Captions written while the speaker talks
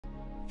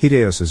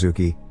Hideo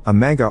Suzuki, a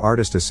manga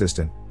artist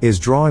assistant, is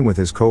drawing with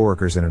his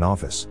coworkers in an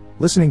office,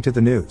 listening to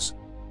the news.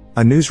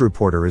 A news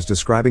reporter is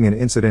describing an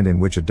incident in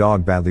which a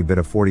dog badly bit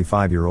a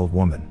 45-year-old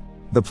woman.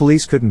 The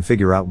police couldn't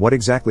figure out what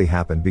exactly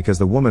happened because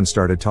the woman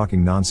started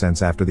talking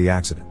nonsense after the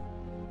accident.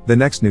 The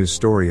next news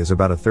story is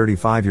about a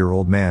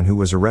 35-year-old man who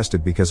was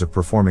arrested because of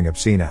performing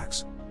obscene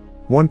acts.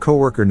 One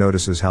coworker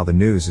notices how the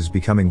news is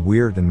becoming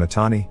weird and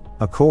Matani,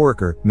 a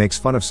coworker, makes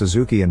fun of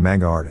Suzuki and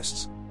manga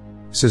artists.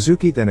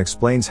 Suzuki then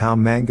explains how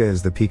manga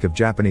is the peak of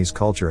Japanese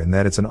culture and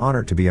that it's an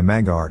honor to be a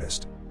manga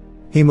artist.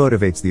 He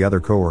motivates the other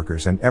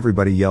coworkers and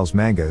everybody yells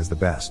manga is the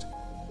best.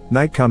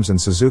 Night comes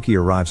and Suzuki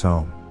arrives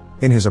home.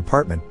 In his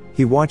apartment,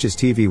 he watches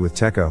TV with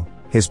Teko,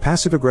 his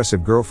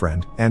passive-aggressive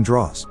girlfriend, and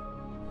draws.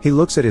 He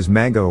looks at his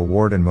manga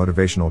award and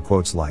motivational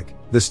quotes like,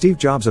 "The Steve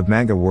Jobs of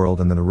manga world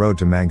and then the road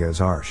to manga is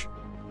harsh."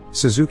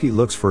 Suzuki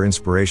looks for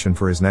inspiration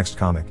for his next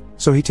comic,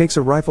 so he takes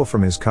a rifle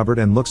from his cupboard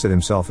and looks at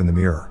himself in the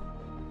mirror.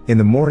 In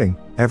the morning,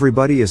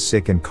 everybody is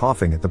sick and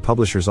coughing at the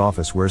publisher's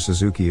office where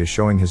Suzuki is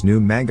showing his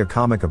new manga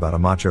comic about a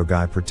macho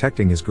guy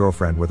protecting his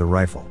girlfriend with a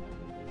rifle.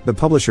 The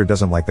publisher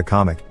doesn't like the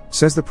comic,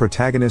 says the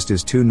protagonist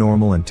is too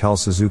normal and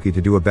tells Suzuki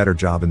to do a better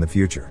job in the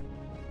future.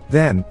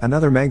 Then,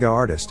 another manga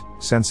artist,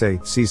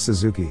 Sensei, sees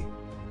Suzuki.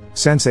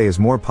 Sensei is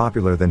more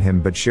popular than him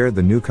but shared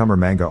the Newcomer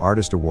Manga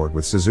Artist Award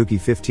with Suzuki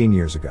 15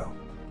 years ago.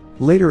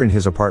 Later in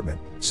his apartment,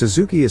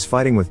 Suzuki is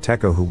fighting with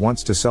Teko who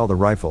wants to sell the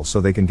rifle so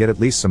they can get at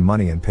least some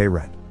money and pay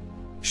rent.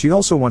 She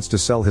also wants to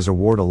sell his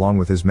award along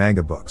with his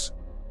manga books.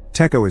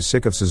 Teko is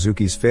sick of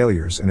Suzuki's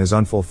failures and his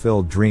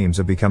unfulfilled dreams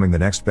of becoming the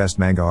next best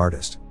manga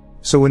artist.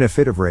 So in a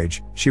fit of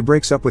rage, she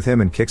breaks up with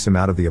him and kicks him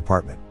out of the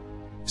apartment.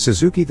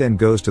 Suzuki then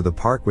goes to the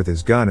park with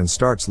his gun and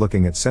starts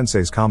looking at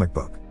Sensei's comic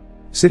book.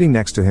 Sitting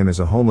next to him is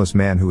a homeless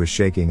man who is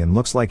shaking and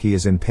looks like he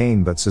is in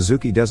pain but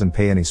Suzuki doesn't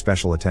pay any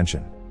special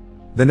attention.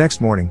 The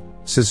next morning,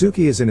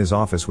 Suzuki is in his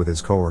office with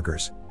his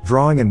coworkers,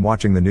 drawing and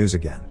watching the news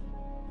again.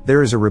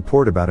 There is a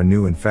report about a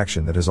new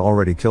infection that has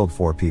already killed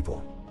 4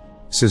 people.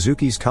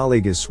 Suzuki's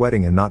colleague is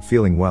sweating and not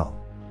feeling well.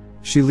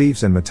 She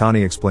leaves and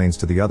Matani explains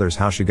to the others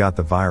how she got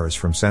the virus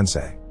from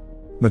Sensei.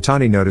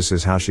 Matani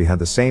notices how she had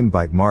the same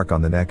bite mark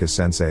on the neck as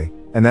Sensei,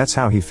 and that's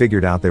how he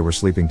figured out they were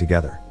sleeping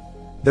together.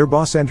 Their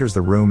boss enters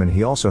the room and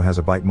he also has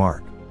a bite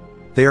mark.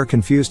 They are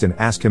confused and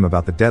ask him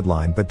about the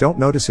deadline but don't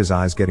notice his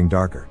eyes getting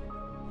darker.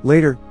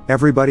 Later,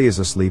 everybody is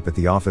asleep at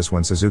the office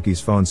when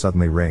Suzuki's phone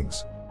suddenly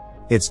rings.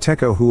 It's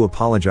Teko who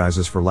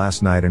apologizes for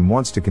last night and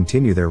wants to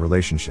continue their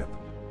relationship.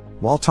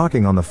 While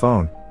talking on the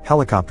phone,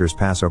 helicopters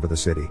pass over the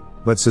city,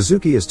 but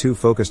Suzuki is too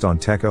focused on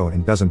Teko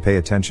and doesn't pay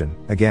attention,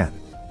 again.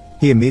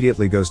 He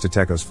immediately goes to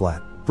Teko's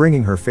flat,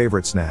 bringing her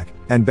favorite snack,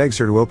 and begs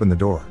her to open the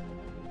door.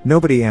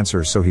 Nobody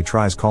answers so he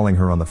tries calling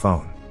her on the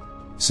phone.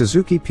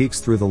 Suzuki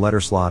peeks through the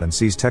letter slot and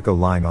sees Teko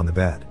lying on the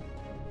bed.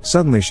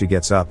 Suddenly she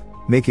gets up,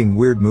 making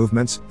weird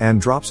movements, and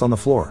drops on the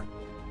floor.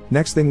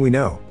 Next thing we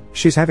know,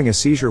 she's having a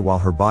seizure while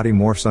her body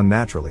morphs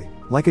unnaturally,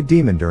 like a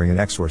demon during an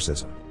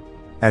exorcism.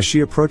 As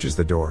she approaches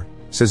the door,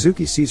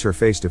 Suzuki sees her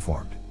face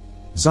deformed.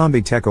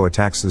 Zombie Teko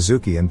attacks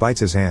Suzuki and bites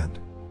his hand.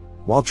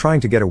 While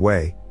trying to get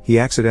away, he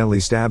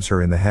accidentally stabs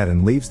her in the head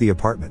and leaves the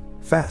apartment,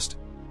 fast.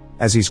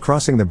 As he's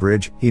crossing the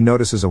bridge, he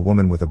notices a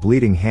woman with a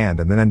bleeding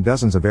hand and then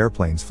dozens of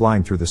airplanes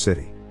flying through the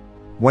city.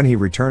 When he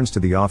returns to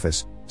the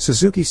office,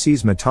 Suzuki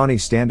sees Matani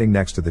standing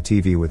next to the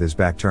TV with his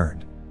back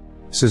turned.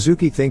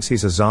 Suzuki thinks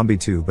he's a zombie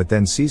too but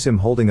then sees him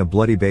holding a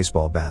bloody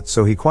baseball bat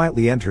so he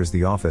quietly enters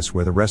the office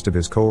where the rest of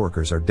his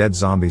coworkers are dead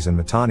zombies and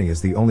Matani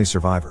is the only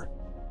survivor.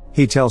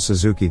 He tells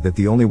Suzuki that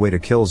the only way to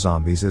kill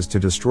zombies is to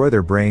destroy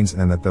their brains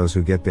and that those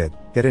who get bit,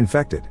 get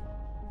infected.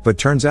 But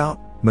turns out,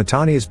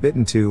 Matani is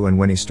bitten too and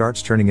when he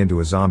starts turning into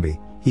a zombie,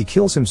 he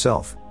kills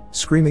himself,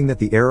 screaming that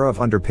the era of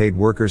underpaid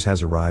workers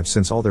has arrived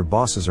since all their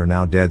bosses are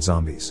now dead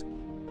zombies.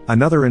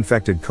 Another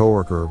infected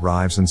coworker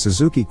arrives and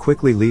Suzuki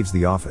quickly leaves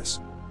the office.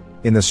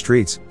 In the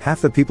streets, half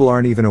the people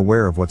aren't even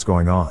aware of what's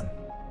going on.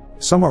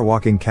 Some are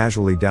walking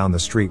casually down the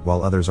street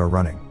while others are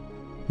running.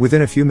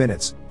 Within a few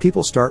minutes,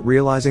 people start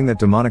realizing that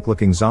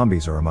demonic-looking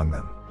zombies are among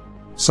them.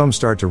 Some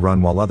start to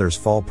run while others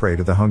fall prey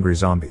to the hungry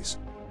zombies.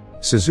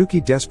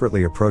 Suzuki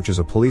desperately approaches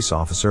a police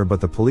officer but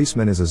the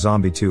policeman is a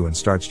zombie too and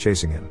starts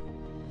chasing him.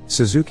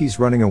 Suzuki's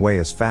running away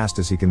as fast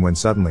as he can when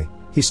suddenly,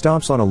 he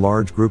stomps on a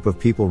large group of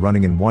people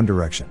running in one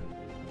direction.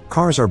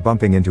 Cars are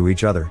bumping into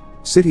each other,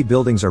 city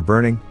buildings are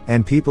burning,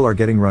 and people are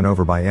getting run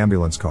over by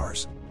ambulance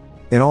cars.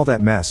 In all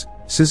that mess,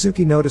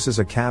 Suzuki notices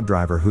a cab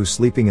driver who's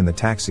sleeping in the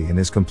taxi and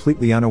is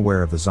completely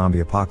unaware of the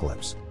zombie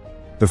apocalypse.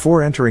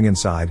 Before entering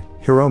inside,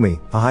 Hiromi,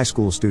 a high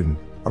school student,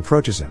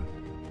 approaches him.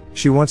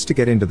 She wants to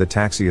get into the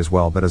taxi as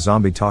well but a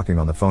zombie talking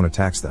on the phone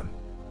attacks them.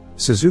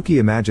 Suzuki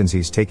imagines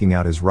he's taking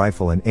out his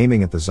rifle and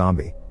aiming at the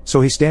zombie, so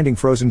he's standing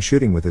frozen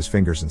shooting with his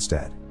fingers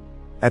instead.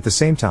 At the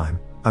same time,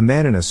 a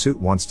man in a suit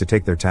wants to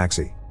take their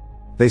taxi.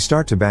 They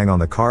start to bang on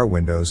the car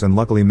windows and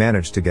luckily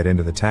manage to get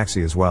into the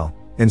taxi as well,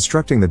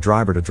 instructing the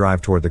driver to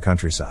drive toward the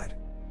countryside.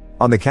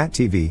 On the Cat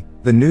TV,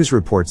 the news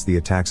reports the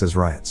attacks as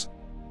riots.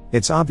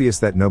 It's obvious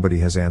that nobody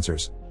has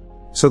answers.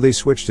 So they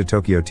switch to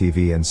Tokyo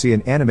TV and see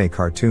an anime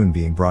cartoon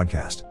being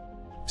broadcast.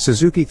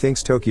 Suzuki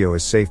thinks Tokyo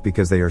is safe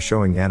because they are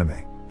showing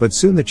anime, but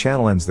soon the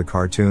channel ends the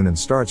cartoon and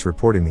starts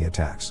reporting the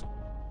attacks.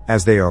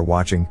 As they are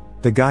watching,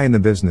 the guy in the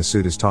business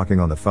suit is talking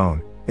on the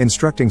phone,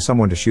 instructing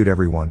someone to shoot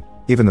everyone,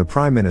 even the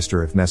Prime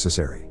Minister if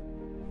necessary.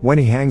 When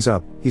he hangs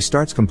up, he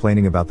starts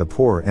complaining about the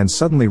poor and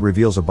suddenly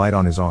reveals a bite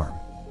on his arm.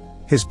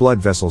 His blood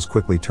vessels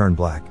quickly turn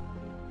black.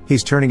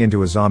 He's turning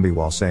into a zombie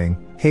while saying,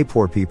 "Hey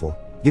poor people,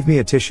 give me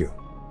a tissue."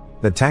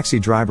 The taxi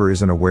driver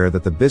isn't aware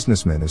that the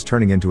businessman is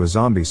turning into a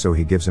zombie, so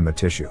he gives him a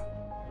tissue.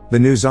 The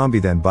new zombie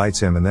then bites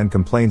him and then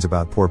complains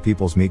about poor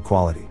people's meat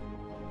quality.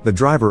 The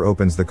driver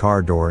opens the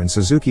car door and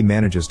Suzuki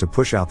manages to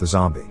push out the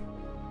zombie.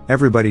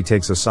 Everybody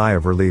takes a sigh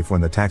of relief when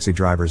the taxi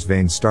driver's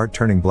veins start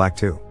turning black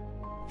too.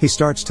 He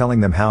starts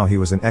telling them how he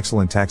was an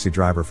excellent taxi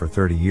driver for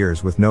 30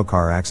 years with no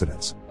car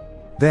accidents.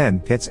 Then,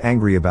 gets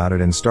angry about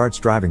it and starts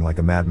driving like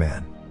a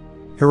madman.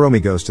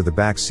 Hiromi goes to the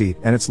back seat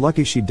and it's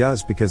lucky she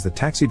does because the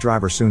taxi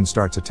driver soon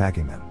starts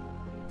attacking them.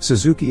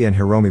 Suzuki and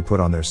Hiromi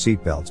put on their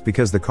seatbelts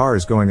because the car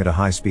is going at a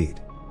high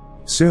speed.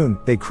 Soon,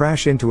 they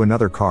crash into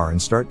another car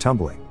and start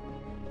tumbling.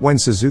 When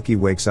Suzuki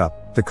wakes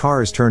up, the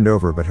car is turned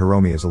over but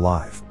Hiromi is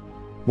alive.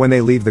 When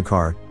they leave the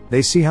car,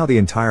 they see how the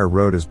entire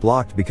road is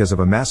blocked because of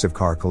a massive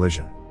car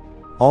collision.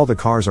 All the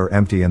cars are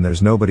empty and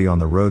there's nobody on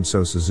the road,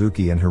 so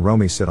Suzuki and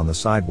Hiromi sit on the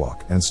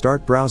sidewalk and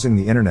start browsing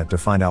the internet to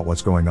find out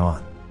what's going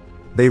on.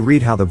 They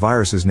read how the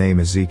virus's name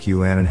is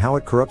ZQN and how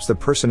it corrupts the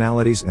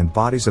personalities and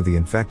bodies of the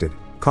infected,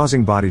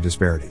 causing body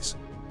disparities.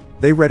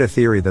 They read a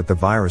theory that the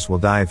virus will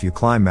die if you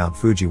climb Mount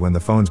Fuji when the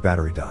phone's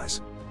battery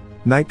dies.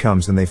 Night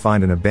comes and they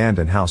find an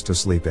abandoned house to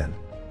sleep in.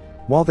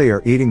 While they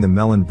are eating the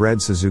melon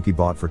bread Suzuki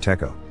bought for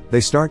Teko, they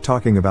start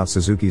talking about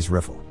Suzuki's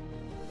riffle.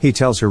 He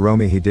tells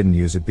Hiromi he didn't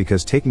use it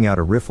because taking out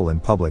a riffle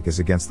in public is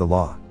against the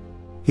law.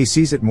 He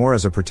sees it more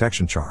as a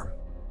protection charm.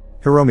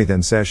 Hiromi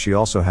then says she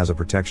also has a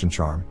protection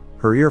charm,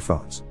 her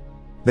earphones.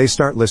 They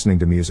start listening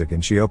to music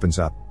and she opens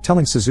up,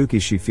 telling Suzuki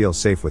she feels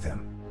safe with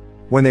him.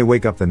 When they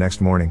wake up the next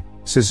morning,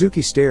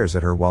 Suzuki stares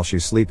at her while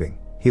she's sleeping.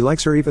 He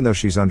likes her even though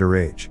she's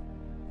underage.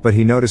 But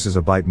he notices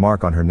a bite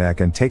mark on her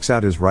neck and takes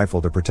out his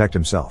rifle to protect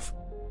himself.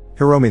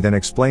 Hiromi then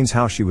explains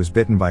how she was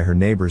bitten by her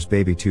neighbor's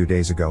baby 2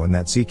 days ago and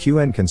that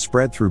ZQN can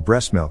spread through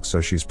breast milk,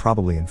 so she's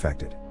probably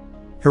infected.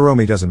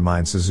 Hiromi doesn't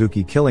mind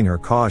Suzuki killing her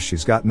cause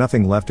she's got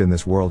nothing left in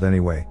this world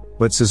anyway,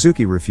 but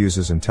Suzuki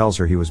refuses and tells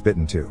her he was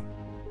bitten too.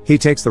 He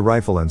takes the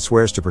rifle and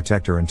swears to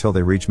protect her until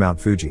they reach Mount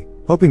Fuji,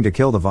 hoping to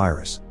kill the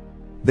virus.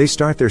 They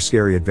start their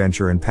scary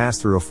adventure and pass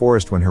through a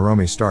forest when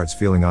Hiromi starts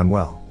feeling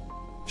unwell.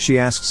 She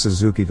asks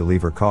Suzuki to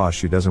leave her cause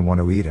she doesn't want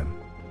to eat him.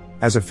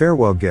 As a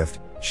farewell gift,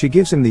 she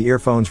gives him the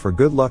earphones for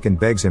good luck and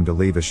begs him to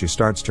leave as she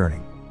starts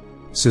turning.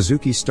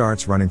 Suzuki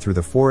starts running through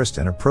the forest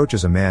and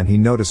approaches a man he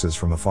notices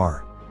from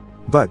afar.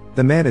 But,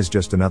 the man is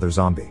just another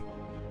zombie.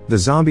 The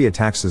zombie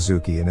attacks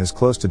Suzuki and is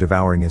close to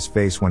devouring his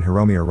face when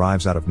Hiromi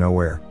arrives out of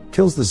nowhere,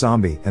 kills the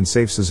zombie, and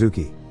saves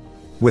Suzuki.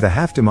 With a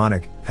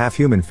half-demonic,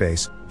 half-human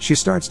face, she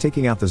starts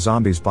taking out the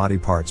zombie's body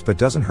parts but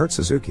doesn't hurt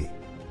Suzuki.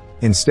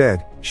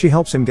 Instead, she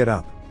helps him get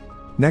up.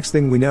 Next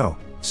thing we know,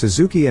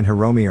 Suzuki and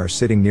Hiromi are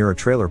sitting near a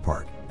trailer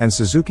park, and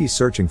Suzuki's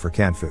searching for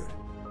canned food.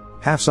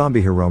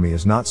 Half-zombie Hiromi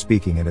is not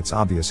speaking and it's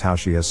obvious how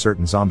she has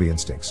certain zombie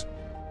instincts.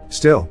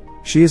 Still,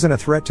 she isn't a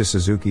threat to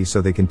Suzuki,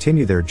 so they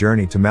continue their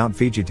journey to Mount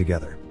Fuji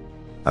together.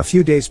 A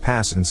few days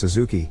pass and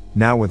Suzuki,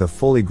 now with a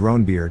fully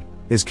grown beard,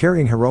 is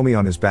carrying Hiromi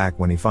on his back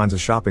when he finds a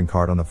shopping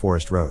cart on the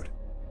forest road.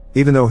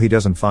 Even though he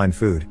doesn't find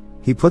food,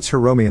 he puts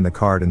Hiromi in the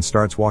cart and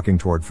starts walking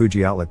toward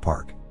Fuji Outlet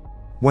Park.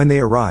 When they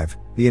arrive,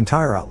 the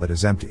entire outlet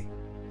is empty.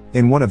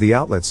 In one of the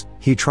outlets,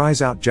 he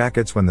tries out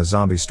jackets when the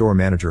zombie store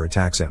manager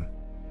attacks him.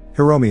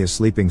 Hiromi is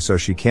sleeping so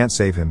she can't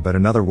save him, but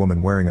another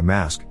woman wearing a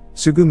mask,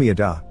 Sugumi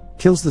Ada,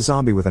 kills the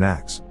zombie with an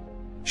axe.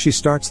 She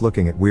starts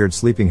looking at weird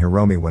sleeping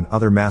Hiromi when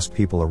other masked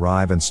people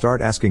arrive and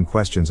start asking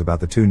questions about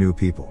the two new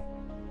people.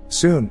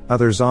 Soon,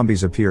 other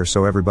zombies appear,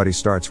 so everybody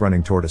starts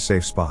running toward a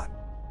safe spot.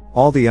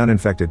 All the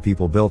uninfected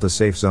people built a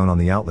safe zone on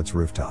the outlet's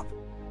rooftop.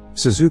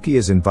 Suzuki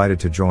is invited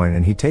to join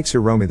and he takes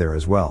Hiromi there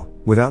as well,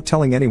 without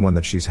telling anyone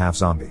that she's half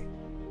zombie.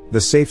 The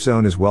safe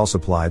zone is well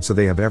supplied, so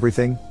they have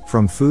everything,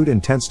 from food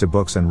and tents to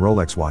books and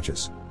Rolex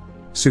watches.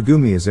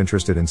 Sugumi is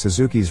interested in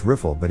Suzuki's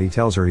riffle, but he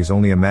tells her he's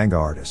only a manga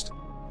artist.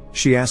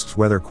 She asks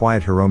whether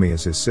Quiet Hiromi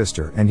is his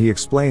sister and he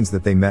explains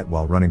that they met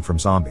while running from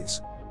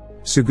zombies.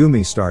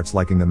 Sugumi starts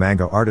liking the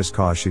manga artist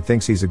cause she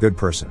thinks he's a good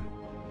person.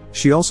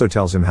 She also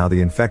tells him how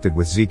the infected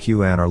with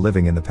ZQN are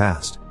living in the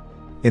past.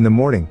 In the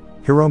morning,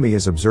 Hiromi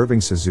is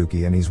observing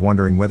Suzuki and he's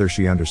wondering whether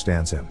she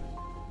understands him.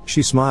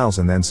 She smiles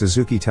and then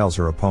Suzuki tells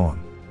her a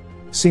poem.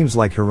 Seems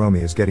like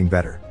Hiromi is getting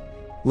better.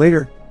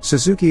 Later,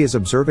 Suzuki is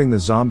observing the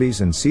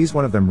zombies and sees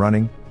one of them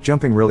running,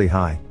 jumping really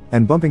high,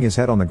 and bumping his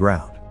head on the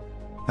ground.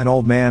 An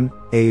old man,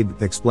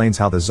 Abe, explains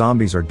how the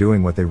zombies are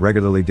doing what they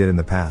regularly did in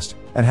the past,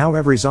 and how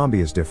every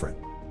zombie is different.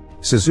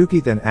 Suzuki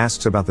then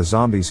asks about the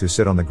zombies who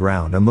sit on the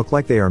ground and look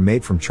like they are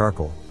made from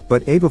charcoal,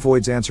 but Abe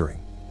avoids answering.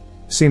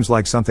 Seems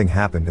like something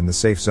happened in the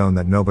safe zone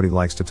that nobody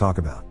likes to talk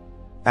about.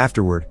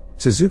 Afterward,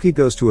 Suzuki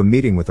goes to a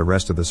meeting with the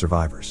rest of the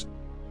survivors.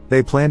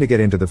 They plan to get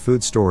into the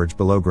food storage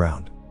below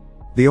ground.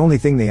 The only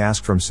thing they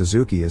ask from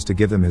Suzuki is to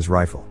give them his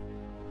rifle.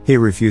 He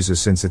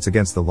refuses since it's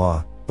against the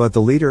law, but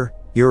the leader,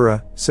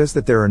 Ura, says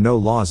that there are no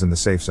laws in the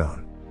safe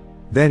zone.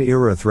 Then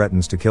Ura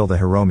threatens to kill the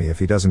Hiromi if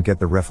he doesn't get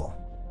the rifle.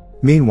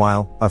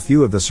 Meanwhile, a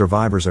few of the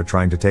survivors are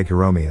trying to take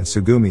Hiromi and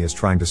Sugumi is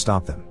trying to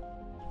stop them.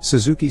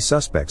 Suzuki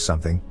suspects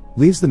something,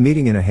 leaves the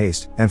meeting in a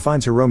haste, and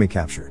finds Hiromi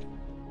captured.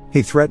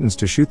 He threatens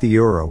to shoot the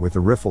Ura with the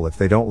rifle if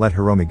they don't let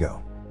Hiromi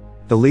go.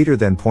 The leader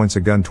then points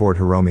a gun toward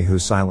Hiromi,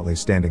 who's silently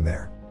standing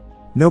there.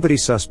 Nobody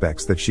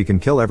suspects that she can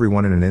kill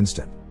everyone in an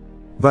instant.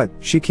 But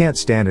she can't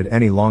stand it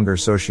any longer,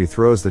 so she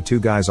throws the two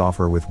guys off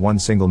her with one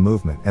single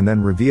movement and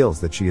then reveals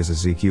that she is a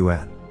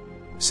ZQN.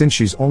 Since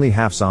she's only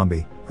half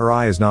zombie, her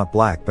eye is not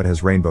black but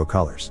has rainbow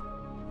colors.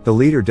 The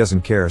leader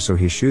doesn't care, so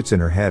he shoots in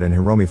her head and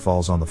Hiromi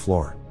falls on the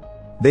floor.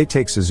 They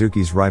take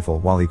Suzuki's rifle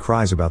while he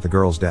cries about the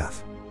girl's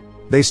death.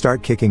 They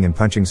start kicking and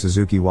punching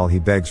Suzuki while he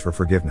begs for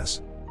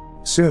forgiveness.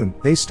 Soon,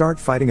 they start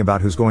fighting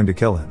about who's going to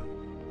kill him.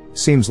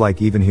 Seems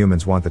like even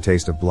humans want the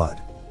taste of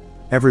blood.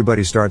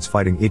 Everybody starts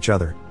fighting each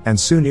other, and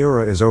soon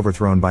Ura is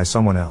overthrown by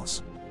someone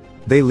else.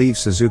 They leave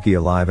Suzuki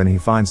alive and he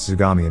finds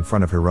Sugami in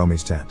front of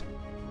Hiromi's tent.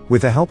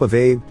 With the help of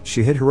Abe,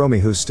 she hit Hiromi,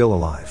 who's still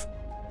alive.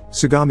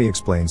 Sugami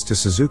explains to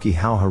Suzuki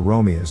how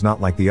Hiromi is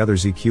not like the other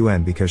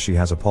ZQN because she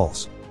has a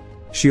pulse.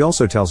 She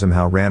also tells him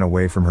how ran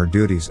away from her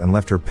duties and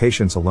left her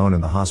patients alone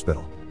in the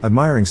hospital,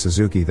 admiring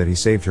Suzuki that he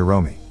saved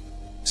Hiromi.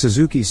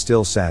 Suzuki's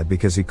still sad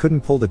because he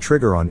couldn't pull the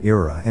trigger on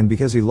Ura and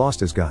because he lost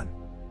his gun.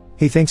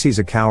 He thinks he's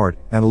a coward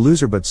and a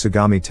loser, but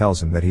Sugami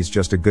tells him that he's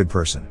just a good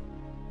person.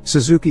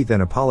 Suzuki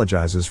then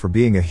apologizes for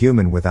being a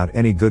human without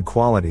any good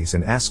qualities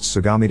and asks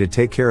Sugami to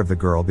take care of the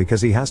girl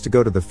because he has to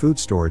go to the food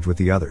storage with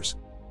the others.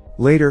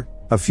 Later,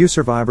 a few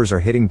survivors are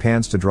hitting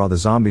pans to draw the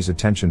zombies'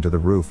 attention to the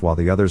roof while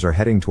the others are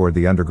heading toward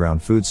the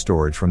underground food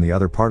storage from the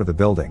other part of the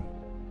building.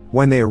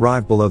 When they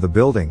arrive below the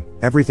building,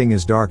 everything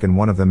is dark and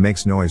one of them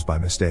makes noise by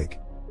mistake.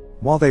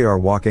 While they are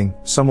walking,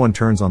 someone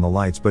turns on the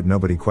lights, but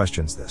nobody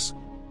questions this.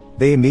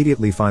 They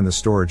immediately find the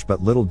storage,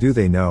 but little do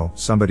they know,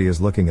 somebody is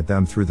looking at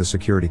them through the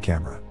security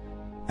camera.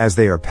 As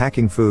they are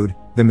packing food,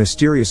 the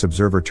mysterious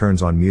observer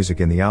turns on music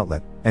in the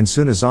outlet, and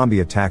soon a zombie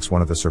attacks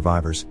one of the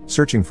survivors,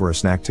 searching for a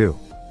snack too.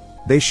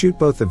 They shoot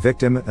both the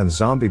victim and the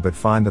zombie but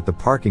find that the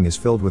parking is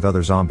filled with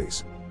other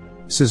zombies.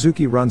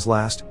 Suzuki runs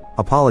last,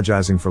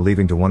 apologizing for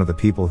leaving to one of the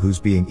people who's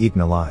being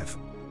eaten alive.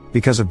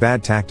 Because of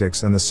bad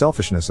tactics and the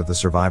selfishness of the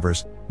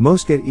survivors,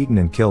 most get eaten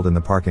and killed in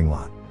the parking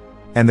lot.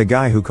 And the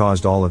guy who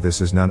caused all of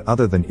this is none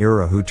other than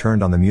Ura, who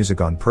turned on the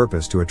music on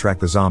purpose to attract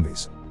the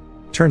zombies.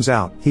 Turns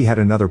out, he had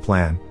another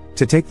plan,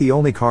 to take the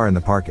only car in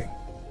the parking.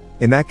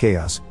 In that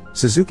chaos,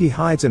 Suzuki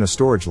hides in a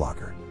storage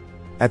locker.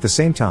 At the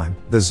same time,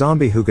 the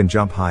zombie who can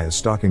jump high is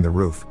stalking the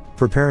roof,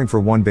 preparing for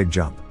one big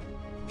jump.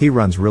 He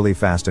runs really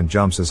fast and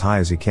jumps as high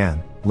as he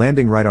can,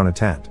 landing right on a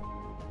tent.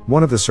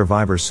 One of the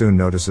survivors soon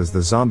notices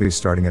the zombie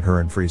starting at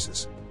her and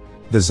freezes.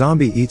 The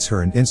zombie eats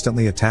her and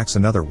instantly attacks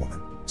another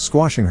woman,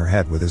 squashing her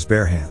head with his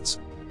bare hands.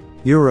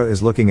 Ura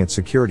is looking at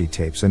security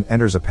tapes and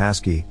enters a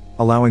passkey,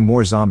 allowing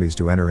more zombies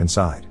to enter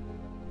inside.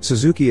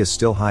 Suzuki is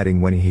still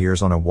hiding when he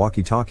hears on a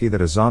walkie-talkie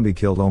that a zombie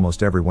killed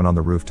almost everyone on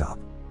the rooftop.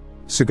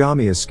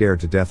 Sugami is scared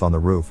to death on the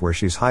roof where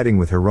she's hiding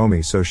with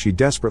Hiromi, so she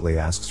desperately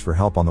asks for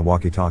help on the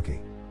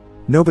walkie-talkie.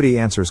 Nobody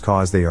answers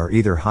cause they are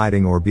either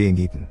hiding or being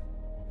eaten.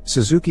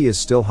 Suzuki is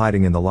still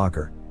hiding in the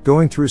locker,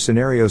 going through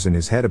scenarios in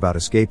his head about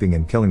escaping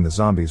and killing the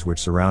zombies which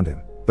surround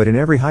him, but in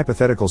every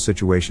hypothetical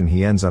situation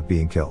he ends up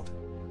being killed.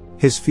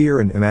 His fear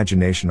and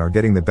imagination are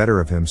getting the better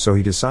of him, so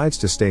he decides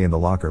to stay in the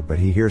locker, but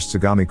he hears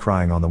Sugami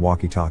crying on the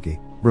walkie-talkie,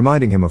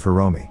 reminding him of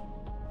Hiromi.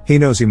 He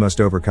knows he must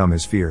overcome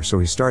his fear, so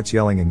he starts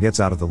yelling and gets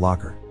out of the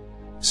locker.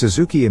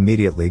 Suzuki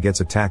immediately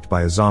gets attacked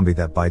by a zombie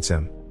that bites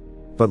him.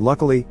 But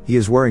luckily, he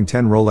is wearing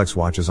 10 Rolex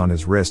watches on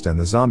his wrist and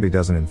the zombie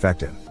doesn't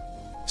infect him.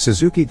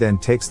 Suzuki then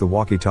takes the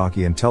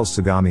walkie-talkie and tells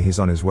Sugami he's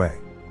on his way.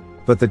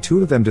 But the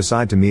two of them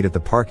decide to meet at the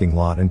parking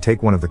lot and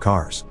take one of the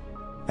cars.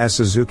 As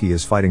Suzuki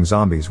is fighting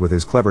zombies with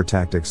his clever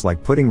tactics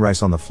like putting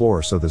rice on the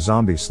floor so the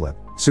zombies slip,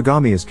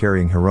 Sugami is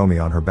carrying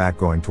Hiromi on her back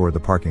going toward the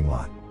parking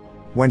lot.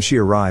 When she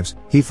arrives,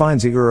 he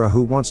finds Ura,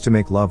 who wants to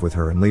make love with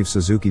her and leaves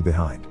Suzuki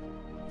behind.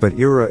 But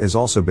Ura is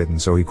also bitten,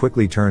 so he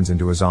quickly turns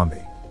into a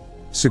zombie.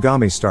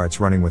 Sugami starts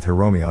running with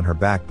Hiromi on her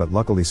back, but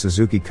luckily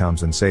Suzuki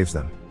comes and saves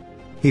them.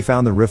 He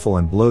found the rifle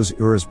and blows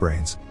Ura's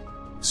brains.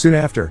 Soon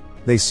after,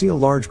 they see a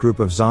large group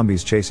of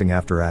zombies chasing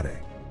after Ade.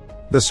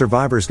 The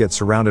survivors get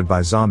surrounded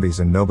by zombies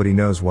and nobody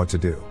knows what to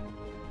do.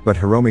 But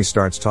Hiromi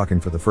starts talking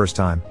for the first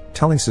time,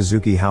 telling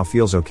Suzuki how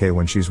feels okay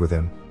when she's with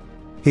him.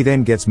 He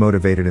then gets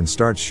motivated and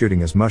starts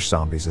shooting as much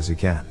zombies as he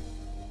can.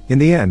 In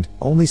the end,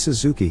 only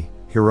Suzuki,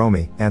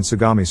 Hiromi, and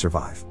Sugami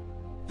survive.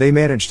 They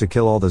manage to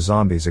kill all the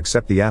zombies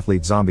except the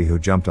athlete zombie who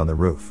jumped on the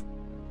roof.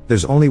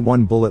 There's only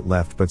one bullet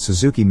left, but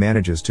Suzuki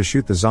manages to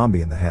shoot the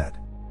zombie in the head.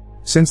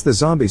 Since the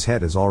zombie's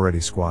head is already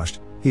squashed,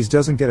 he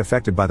doesn't get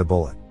affected by the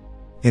bullet.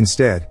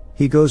 Instead,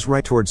 he goes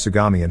right towards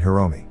Sugami and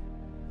Hiromi.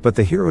 But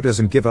the hero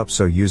doesn't give up,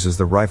 so uses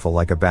the rifle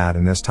like a bat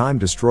and as time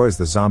destroys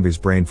the zombie's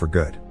brain for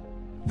good.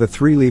 The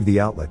three leave the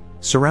outlet,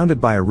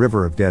 surrounded by a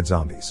river of dead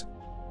zombies.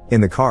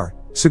 In the car,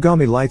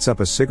 Sugami lights up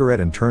a cigarette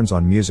and turns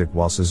on music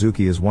while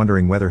Suzuki is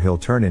wondering whether he'll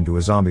turn into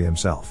a zombie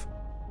himself.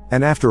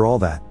 And after all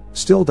that,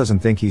 still doesn't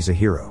think he's a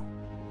hero.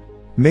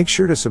 Make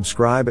sure to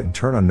subscribe and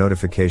turn on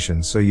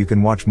notifications so you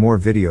can watch more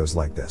videos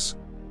like this.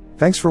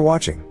 Thanks for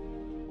watching.